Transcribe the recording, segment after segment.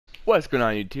What's going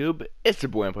on YouTube? It's your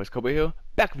boy Impulse Kobe here,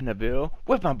 back in the video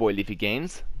with my boy Leafy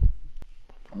Games.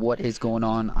 What is going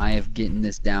on? I have getting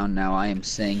this down now. I am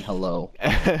saying hello.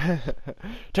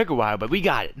 Took a while, but we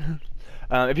got it.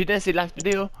 If you didn't see the last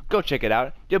video, go check it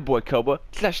out. Your boy Cobra,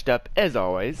 slashed up as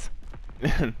always.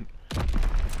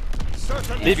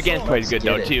 Leafy Games plays good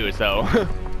though too, so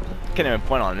can't even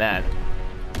point on that.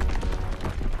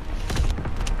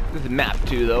 This is map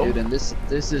 2 though. Dude, and this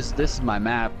is my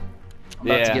map. I'm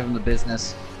about to give him the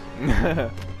business.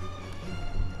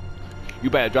 You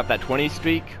better drop that 20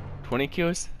 streak. 20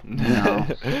 kills? No.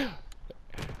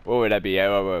 What would that be?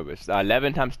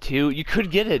 11 times 2? You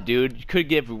could get it, dude. You could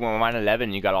get 11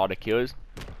 and you got all the kills.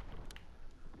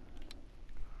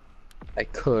 I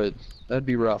could. That'd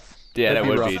be rough. Yeah, That'd that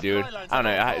would rough. be, dude. I don't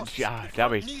know.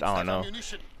 That'd be, I don't know.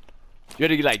 You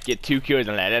had to like get 2 kills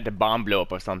and let the bomb blow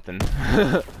up or something.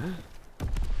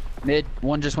 Mid,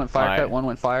 one just went fire cut, one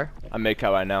went fire. I'm mid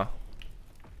cut right now.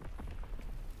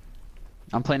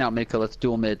 I'm playing out mid cut. Let's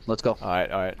duel mid. Let's go.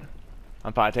 Alright.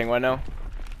 I'm fighting right now.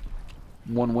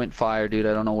 One went fire, dude.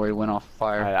 I don't know where he went off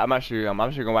fire. Alright, I'm actually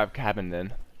gonna wipe cabin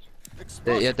then.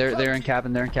 Yeah, they're in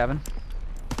cabin. They're in cabin.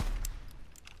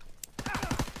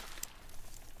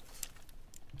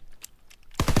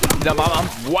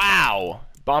 Wow!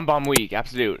 Bomb weak,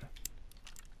 absolute.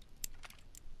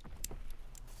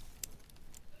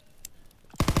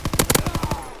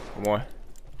 One more.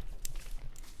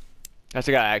 That's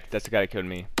the guy that killed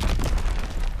me.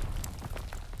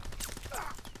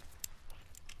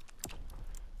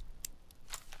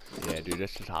 Yeah, dude,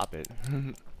 let's just hop it.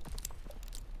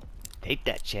 Take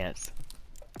that chance.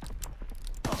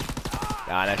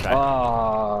 Ah, nice try.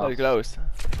 Oh. That was close.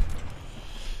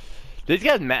 These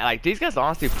guys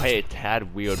honestly play a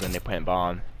tad weird when they plant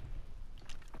bomb.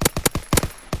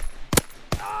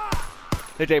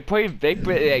 Like they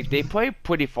play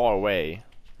pretty far away.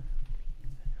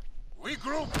 We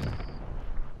group.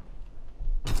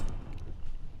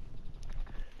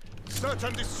 Search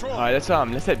and destroy. Alright,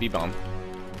 let's hit B bomb.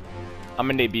 I'm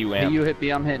in the B Hey, ramp. you hit B.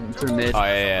 I'm hitting through mid. Oh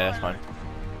yeah, that's fine.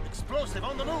 Explosive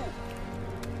on the move.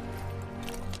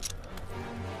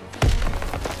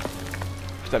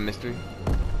 What's that mystery?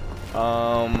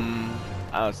 I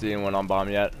don't see anyone on bomb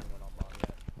yet.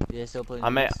 Yeah, still playing.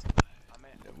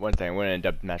 One thing, we're gonna end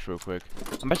up match real quick.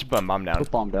 I'm actually putting bomb down.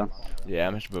 Put bomb down. Yeah,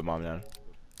 I'm actually putting bomb down.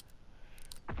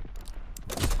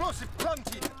 Explosive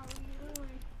planted.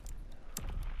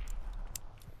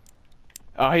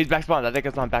 Oh, he's back spawns. I think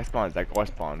it's on back spawns, like or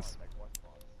spawns.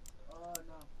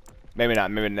 Maybe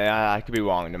not. Maybe nah, I could be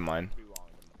wrong. Never mind.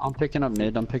 I'm picking up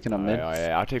mid. I'm picking up mid. Oh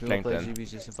yeah, I'll take flank then.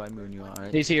 Just if I move you,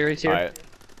 alright? He's here. He's here. Alright.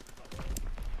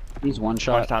 He's one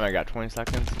How much shot. time I got? 20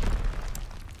 seconds.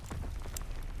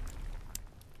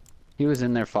 He was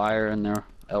in their fire in their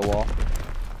L wall.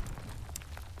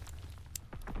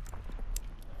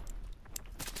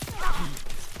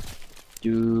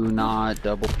 Do not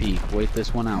double peek. Wait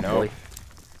this one out, boy.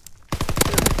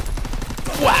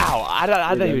 Wow! I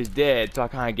thought he was dead, so I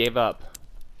kind of gave up.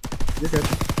 You're good.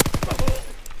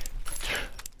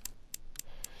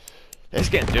 It's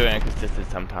getting too inconsistent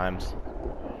sometimes.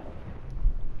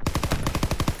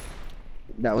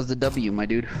 That was the W, my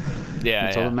dude. Yeah,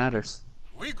 That's all that matters.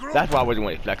 We group. That's why I wasn't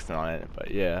really flexing on it,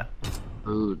 but yeah.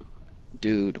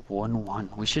 Dude,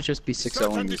 1-1. We should just be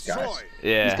 6-0 these guys.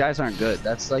 Yeah. These guys aren't good.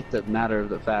 That's like the matter of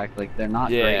the fact. Like they're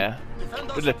not Yeah.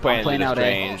 Defenders We're just playing playing out A.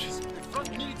 range. The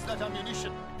front needs that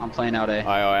ammunition. great. I'm playing out A.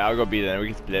 Alright, I'll go B then.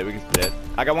 We can split.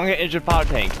 I got one injured power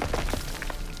tank.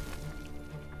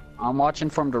 I'm watching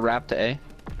for him to wrap to A.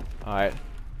 Alright.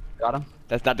 Got him.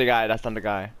 That's not the guy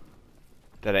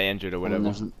that I injured or And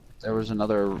whatever. there was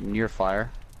another near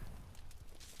fire.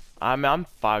 I'm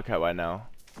fire cut right now.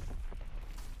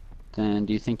 Then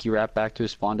do you think you wrap back to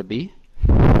his spawn to B?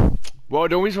 Well,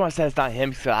 the reason why I said it's not him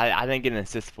because I didn't get an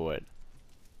assist for it.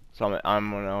 So oh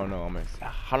no,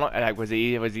 how long? Like, was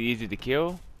he easy to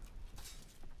kill?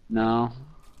 No.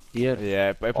 He had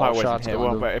Yeah, but it all probably wasn't shots him. going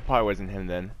Well, to- but it probably wasn't him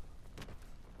then.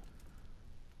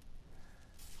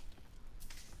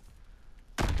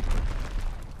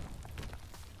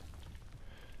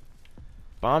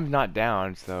 Bomb's not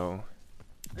down, so.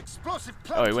 Explosive Oh,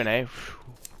 planted. he went A.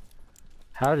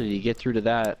 How did he get through to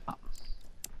that?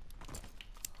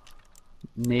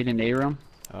 Made an A room.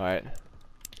 Alright.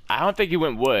 I don't think he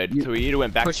went wood, You- so he either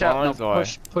went back Push out, spawns no, or.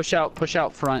 push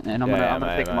out front, and I'm Yeah,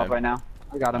 gonna pick him up right now.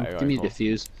 I got him. Alright, Give me cool. the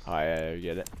defuse. Alright, yeah, you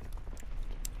get it.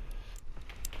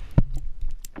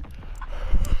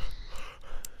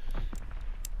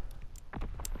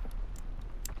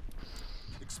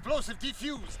 Explosive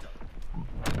defused.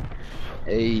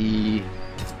 Hey.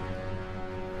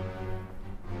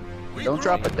 We Don't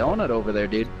drop a group. donut over there,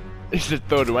 dude. It's just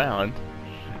throw it around.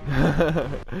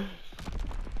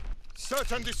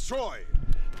 Search and destroy.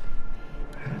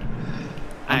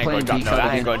 I ain't gonna drop no.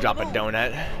 I ain't gonna drop a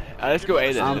donut. Let's go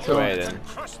A then. Let's go A then.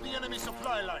 Crush the enemy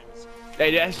supply lines.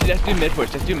 Hey, let's do mid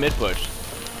push. Let's do mid push.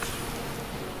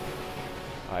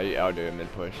 I'll do a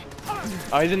mid push.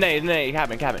 Oh, he's in A. He's in A.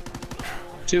 Cabin.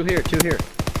 Two here.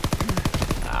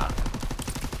 Ah.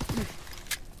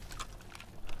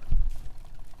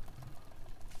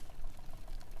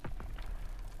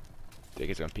 Think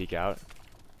it's gonna peek out.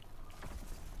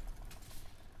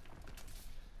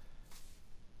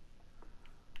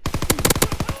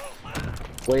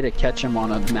 Way to catch him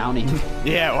on a mounting.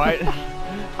 Yeah, what?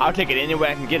 I'll take it any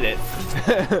way I can get it.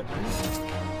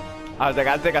 I was like,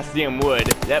 I think I see him wood.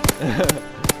 Yep.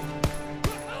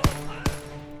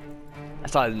 I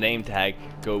saw his name tag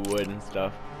go wood and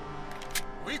stuff.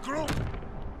 Regroup.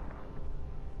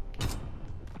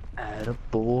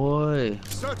 Attaboy.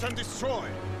 Search and destroy.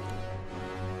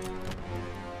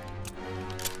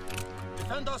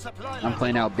 Defend our supply lines. I'm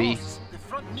playing out B. The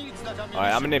front needs that ammunition.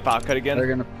 Alright, I'm gonna need power cut again. They're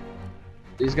gonna.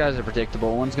 These guys are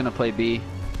predictable. One's gonna play B.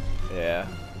 Yeah.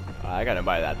 I got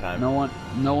nobody that time. No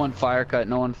one fire cut.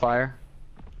 No one fire.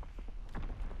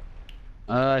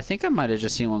 I think I might have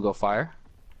just seen one go fire.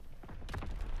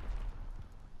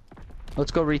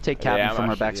 Let's go retake cabin from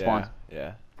our back spawn.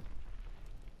 Yeah.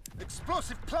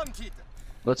 Explosive planted.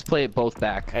 Let's play it both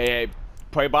back. Hey,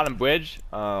 play bottom bridge.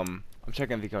 I'm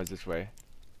checking if he comes this way.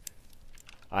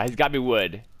 He's gotta be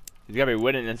wood. He's gotta be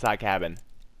wood in inside cabin.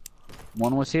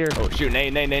 One was here. Oh shoot, nay.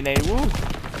 Woo!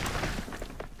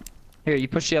 Here, you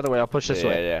push the other way. I'll push this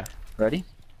way. Yeah. Ready?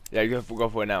 Yeah, go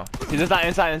for it now. He's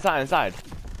inside.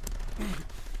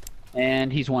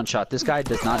 And he's one shot. This guy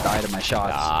does not die to my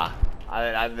shots.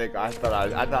 I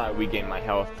thought I regained my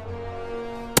health.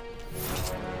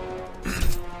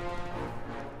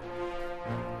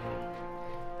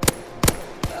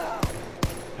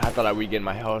 I thought I regained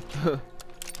my health.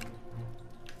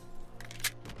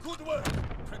 Good work.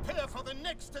 Prepare for the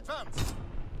next advance.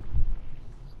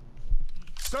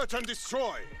 Search and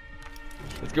destroy.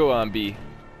 Let's go on B.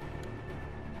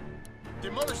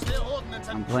 Demolish their ordnance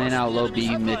and I'm playing crush out the low enemy B,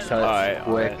 supply mid lines. cut, Alright,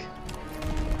 quick. alright.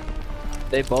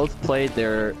 They both played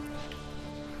their.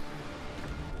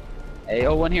 Hey,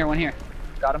 oh, one here.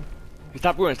 Got him.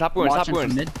 Stop ruins. Watching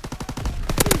from mid.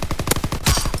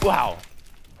 Wow.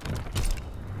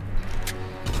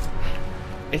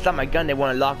 It's not my gun. They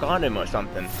want to lock on him or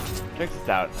something. Check this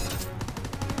out.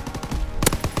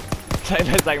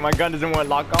 It's like my gun doesn't want to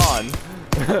lock on.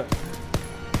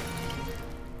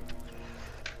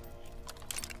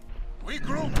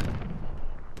 Regroup.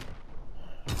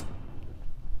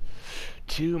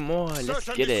 Two more. Let's Search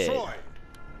and get it. destroy.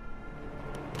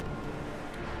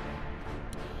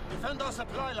 Defend our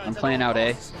supply lines I'm at playing all out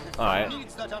A. costs. The front Alright.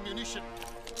 needs that ammunition.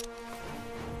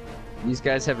 These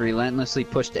guys have relentlessly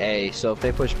pushed A, so if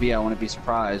they push B, I wouldn't be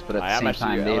surprised. But at the same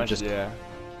time, they've just. Yeah.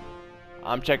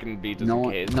 I'm checking B just No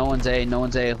in case. one's A. No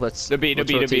one's A. Let's. The B.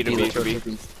 Let's rotate B. Oh,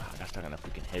 that's stuck on a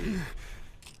freaking heavy.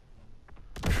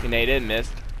 He naded,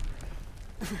 missed.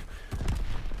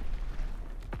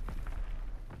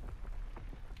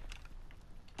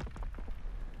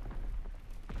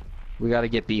 We gotta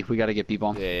get B. We gotta get B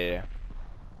bomb. Yeah.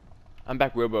 I'm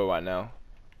back Robo right now.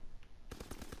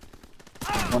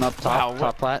 One up top. Wow,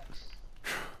 Top plat.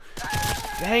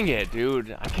 Dang it,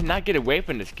 dude. I cannot get away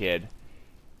from this kid.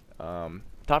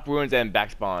 Top ruins and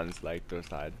back spawns, like those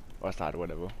side. Or side,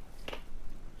 whatever.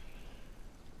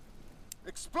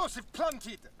 Explosive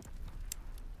planted.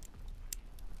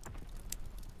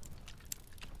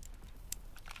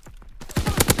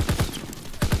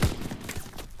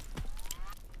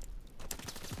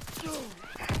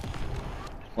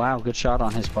 Wow, good shot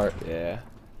on his part. Yeah.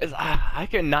 I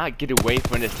cannot get away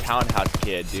from this townhouse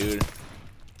kid, dude.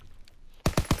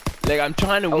 Like, I'm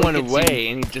trying to run he can away, see.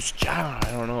 and he just, I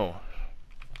don't know.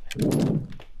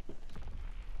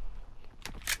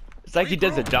 It's like he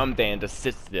does a dumb thing and just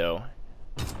sits still.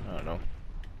 I don't know.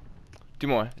 Two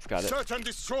more. It's got it. Search and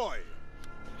destroy.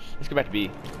 Let's go back to B.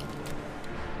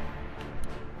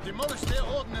 Demolish their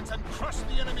ordnance and crush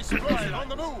the enemy supply on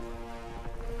the move.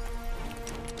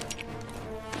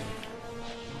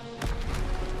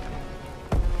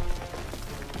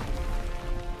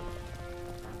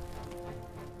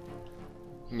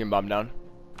 You can bomb down.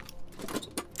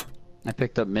 I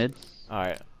picked up mid.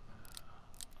 Alright.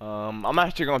 I'm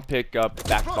actually gonna pick up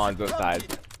back spawns both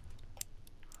sides.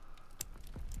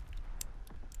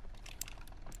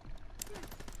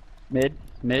 Mid.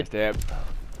 Step.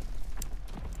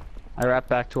 I wrap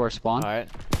back to our spawn. Alright.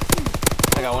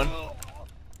 I got one.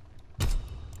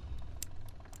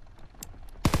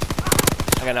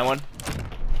 I got that one.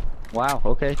 Wow.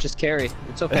 Okay, just carry.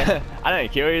 It's okay. I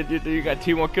didn't kill you. You got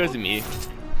 2 more kills than me.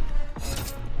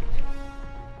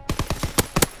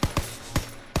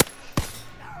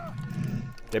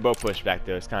 They both pushed back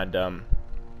there. It's kind of dumb.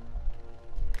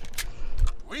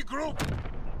 Regroup.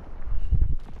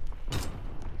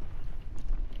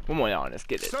 One more now. Let's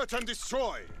get it. Search and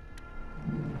destroy.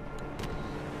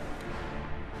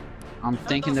 I'm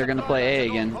thinking they're gonna play A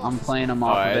again. I'm playing them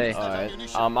off of A.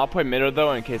 Alright. I'll play middle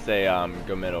though in case they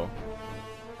go middle.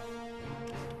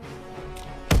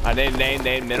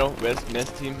 Name middle.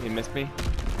 Missed team. He missed me.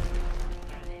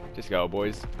 Just go,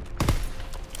 boys.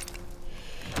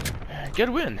 Good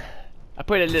win. I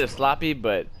played a little sloppy,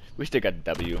 but we still got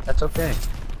the W. That's okay.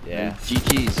 Yeah.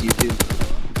 GG's,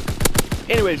 YouTube.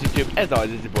 Anyways, YouTube, as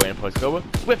always, it's your boy in Postcover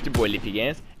with your boy Leafy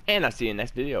Gans, and I'll see you in the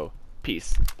next video.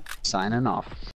 Peace. Signing off.